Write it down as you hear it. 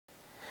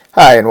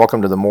Hi, and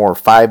welcome to the more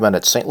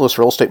 5-minute St. Louis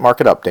real estate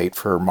market update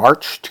for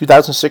March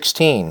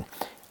 2016.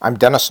 I'm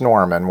Dennis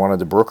Norman, one of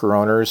the broker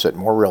owners at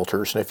Moore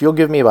Realtors, and if you'll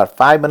give me about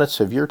 5 minutes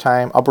of your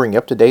time, I'll bring you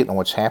up to date on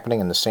what's happening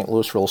in the St.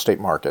 Louis real estate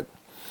market.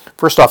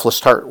 First off, let's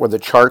start with a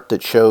chart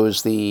that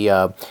shows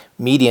the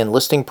median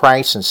listing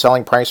price and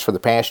selling price for the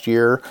past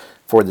year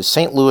for the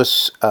St.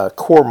 Louis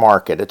core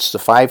market. It's the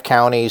 5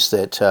 counties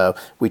that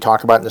we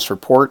talk about in this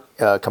report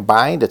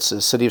combined. It's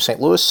the city of St.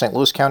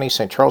 Louis County,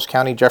 St. Charles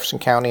County, Jefferson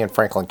County, and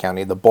Franklin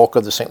County, the bulk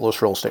of the St.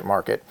 Louis real estate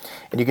market.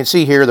 And you can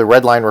see here the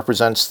red line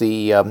represents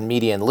the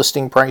median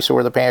listing price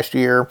over the past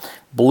year,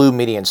 blue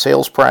median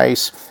sales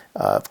price.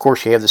 Of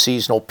course, you have the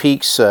seasonal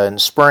peaks in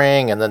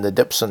spring and then the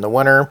dips in the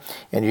winter.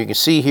 And you can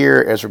see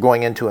here, as we're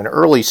going into an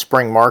early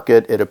spring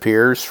market, it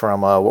appears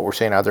from what we're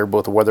seeing out there,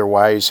 both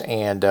weather-wise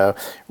and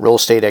real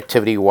estate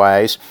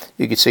activity-wise.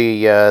 You can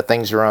see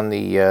things are on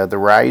the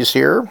rise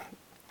here,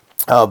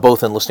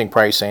 both in listing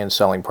price and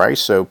selling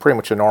price, so pretty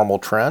much a normal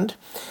trend.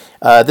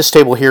 This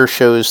table here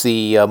shows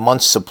the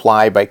month's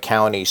supply by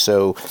county.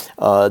 So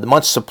the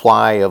month's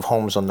supply of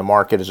homes on the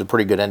market is a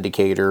pretty good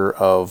indicator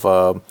of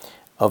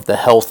the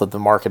health of the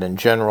market in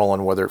general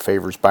and whether it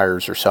favors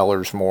buyers or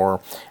sellers more.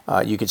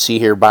 You can see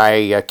here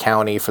by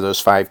county for those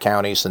 5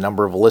 counties the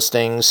number of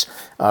listings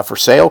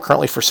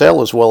currently for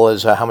sale, as well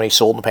as how many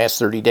sold in the past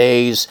 30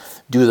 days.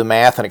 Do the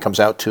math and it comes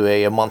out to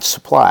a month's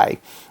supply.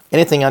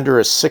 Anything under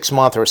a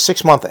 6-month or a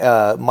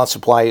 6-month month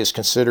supply is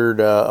considered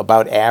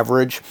about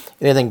average.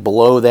 Anything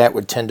below that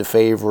would tend to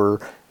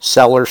favor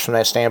sellers from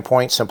that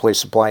standpoint, simply a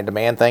supply and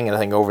demand thing.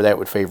 Anything over that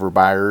would favor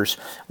buyers.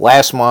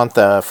 Last month,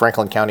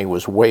 Franklin County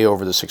was way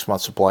over the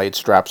 6-month supply.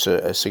 It's dropped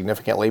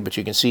significantly, but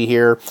you can see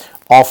here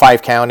all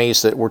 5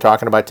 counties that we're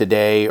talking about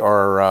today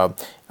are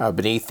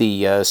beneath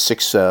the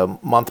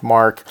 6-month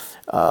mark.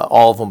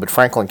 All of them, but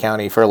Franklin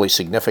County fairly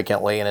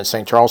significantly, and in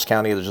St. Charles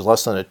County there's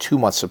less than a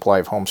 2-month supply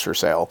of homes for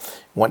sale.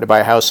 Want to buy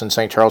a house in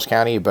St. Charles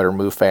County, you better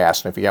move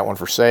fast. And if you got one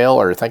for sale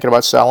or you're thinking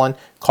about selling,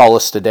 call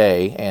us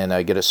today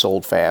and get it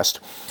sold fast.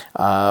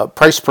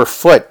 Price per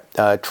foot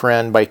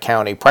trend by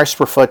county. Price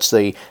per foot's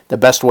the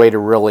best way to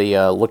really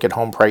look at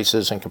home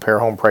prices and compare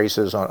home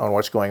prices on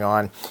what's going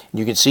on.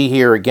 You can see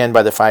here again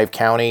by the 5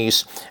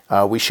 counties.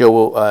 We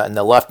show in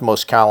the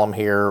leftmost column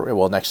here,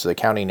 well, next to the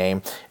county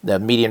name, the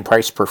median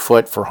price per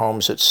foot for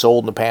homes that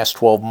sold in the past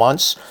 12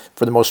 months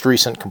for the most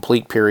recent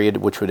complete period,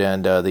 which would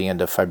end the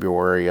end of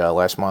February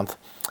last month.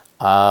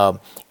 And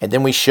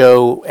then we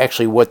show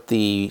actually what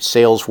the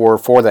sales were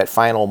for that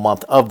final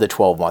month of the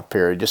 12-month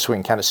period, just so we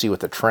can kind of see what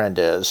the trend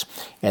is.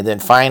 And then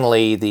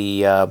finally,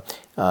 the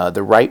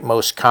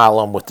rightmost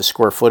column with the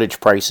square footage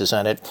prices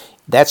in it,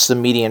 that's the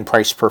median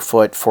price per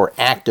foot for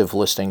active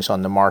listings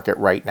on the market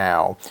right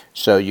now.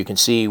 So you can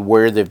see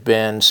where they've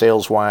been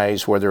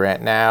sales-wise, where they're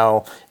at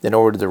now. Then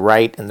over to the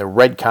right in the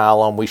red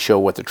column, we show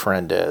what the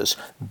trend is.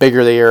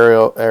 Bigger the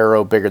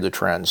arrow, bigger the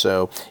trend.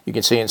 So you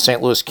can see in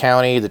St. Louis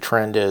County, the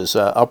trend is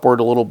upward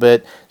a little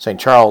bit. St.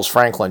 Charles,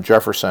 Franklin,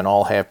 Jefferson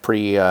all have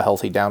pretty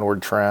healthy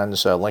downward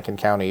trends. Lincoln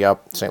County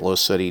up, St. Louis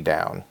City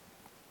down.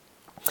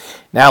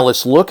 Now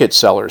let's look at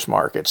sellers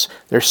markets.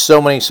 There's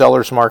so many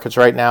sellers markets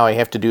right now. I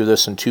have to do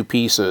this in 2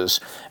 pieces.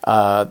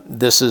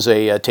 This is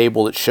a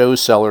table that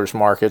shows sellers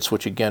markets,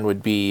 which again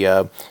would be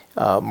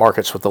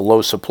markets with a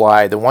low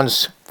supply. The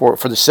ones for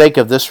the sake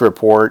of this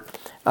report,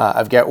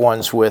 I've got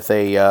ones with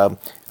a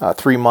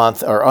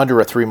 3-month or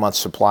under a 3-month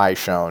supply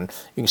shown.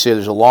 You can see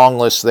there's a long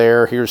list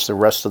there. Here's the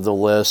rest of the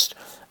list.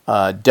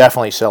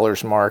 Definitely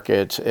sellers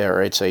market,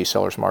 or it's a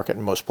sellers market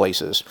in most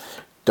places.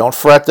 Don't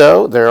fret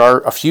though, there are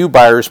a few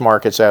buyers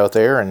markets out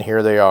there, and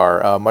here they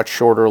are. A much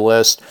shorter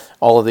list.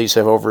 All of these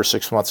have over a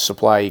 6-month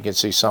supply. You can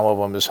see some of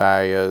them as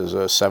high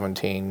as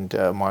 17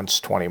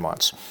 months, 20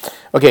 months.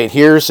 Okay,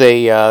 here's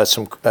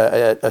some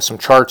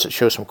charts that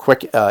show some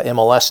quick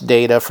MLS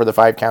data for the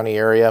 5-county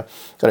area.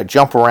 Going to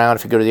jump around.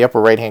 If you go to the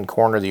upper right-hand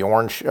corner, the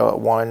orange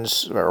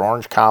ones or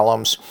orange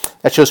columns,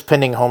 that shows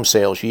pending home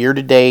sales year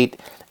to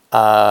date.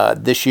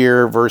 This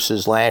year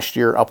versus last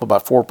year, up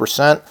about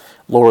 4%.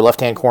 Lower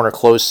left-hand corner,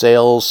 closed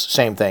sales,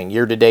 same thing.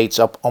 Year-to-date's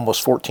up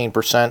almost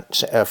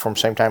 14% from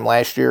same time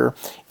last year.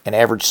 And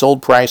average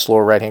sold price,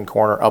 lower right-hand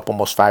corner, up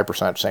almost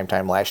 5% same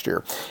time last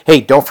year.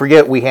 Hey, don't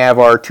forget we have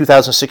our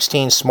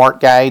 2016 Smart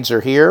Guides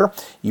are here.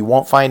 You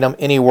won't find them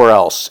anywhere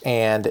else,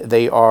 and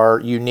they are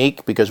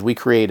unique because we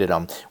created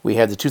them. We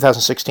have the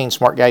 2016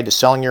 Smart Guide to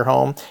Selling Your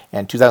Home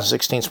and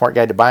 2016 Smart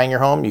Guide to Buying Your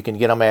Home. You can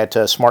get them at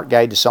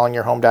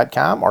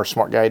smartguidetosellingyourhome.com or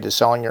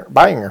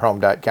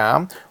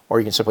smartguidetosellingyourhome.com, or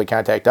you can simply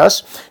contact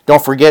us.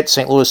 Don't forget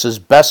St. Louis's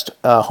best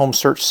home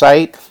search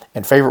site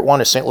and favorite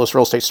one is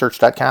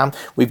stlouisrealestatesearch.com.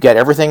 We've got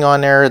everything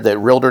on there that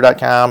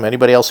Realtor.com,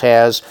 anybody else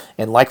has,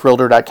 and like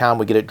Realtor.com,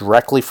 we get it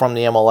directly from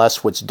the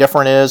MLS. What's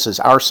different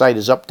is our site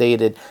is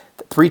updated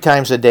 3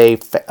 times a day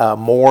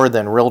more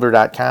than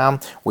Realtor.com.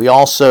 We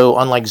also,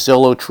 unlike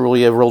Zillow,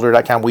 Trulia,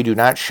 Realtor.com, we do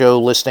not show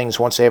listings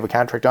once they have a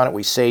contract on it.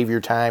 We save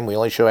your time. We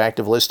only show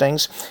active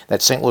listings.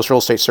 That's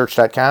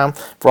stlouisrealestatesearch.com.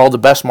 For all the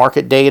best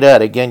market data,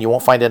 and again, you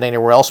won't find it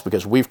anywhere else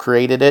because we've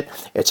created it.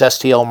 It's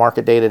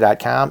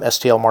stlmarketdata.com,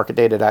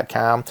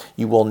 stlmarketdata.com.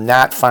 You will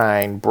not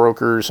find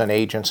brokers and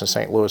agents in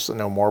St. Louis that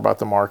know more about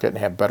the market and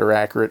have better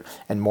accurate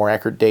and more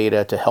accurate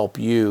data to help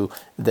you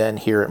than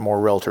here at More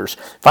Realtors.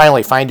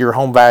 Finally, find your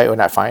home value,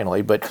 not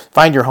finally, but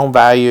find your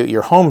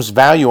home's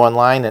value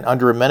online in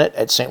under a minute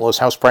at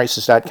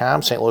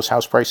stlouishouseprices.com,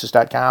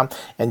 stlouishouseprices.com,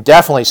 and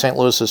definitely St.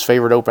 Louis's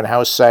favorite open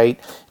house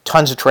site.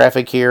 Tons of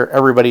traffic here,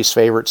 everybody's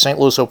favorite,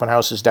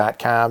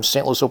 stlouisopenhouses.com,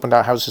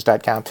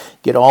 stlouisopenhouses.com.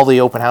 Get all the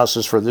open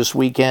houses for this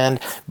weekend,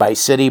 by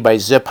city, by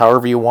zip,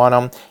 however you want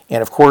them.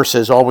 And of course,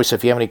 as always,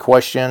 if you have any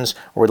questions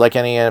or would like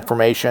any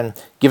information,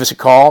 give us a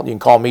call. You can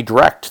call me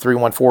direct,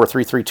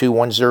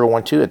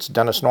 314-332-1012. It's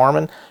Dennis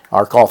Norman.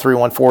 Our call,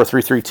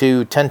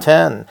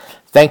 314-332-1010.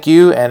 Thank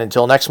you, and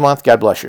until next month, God bless you.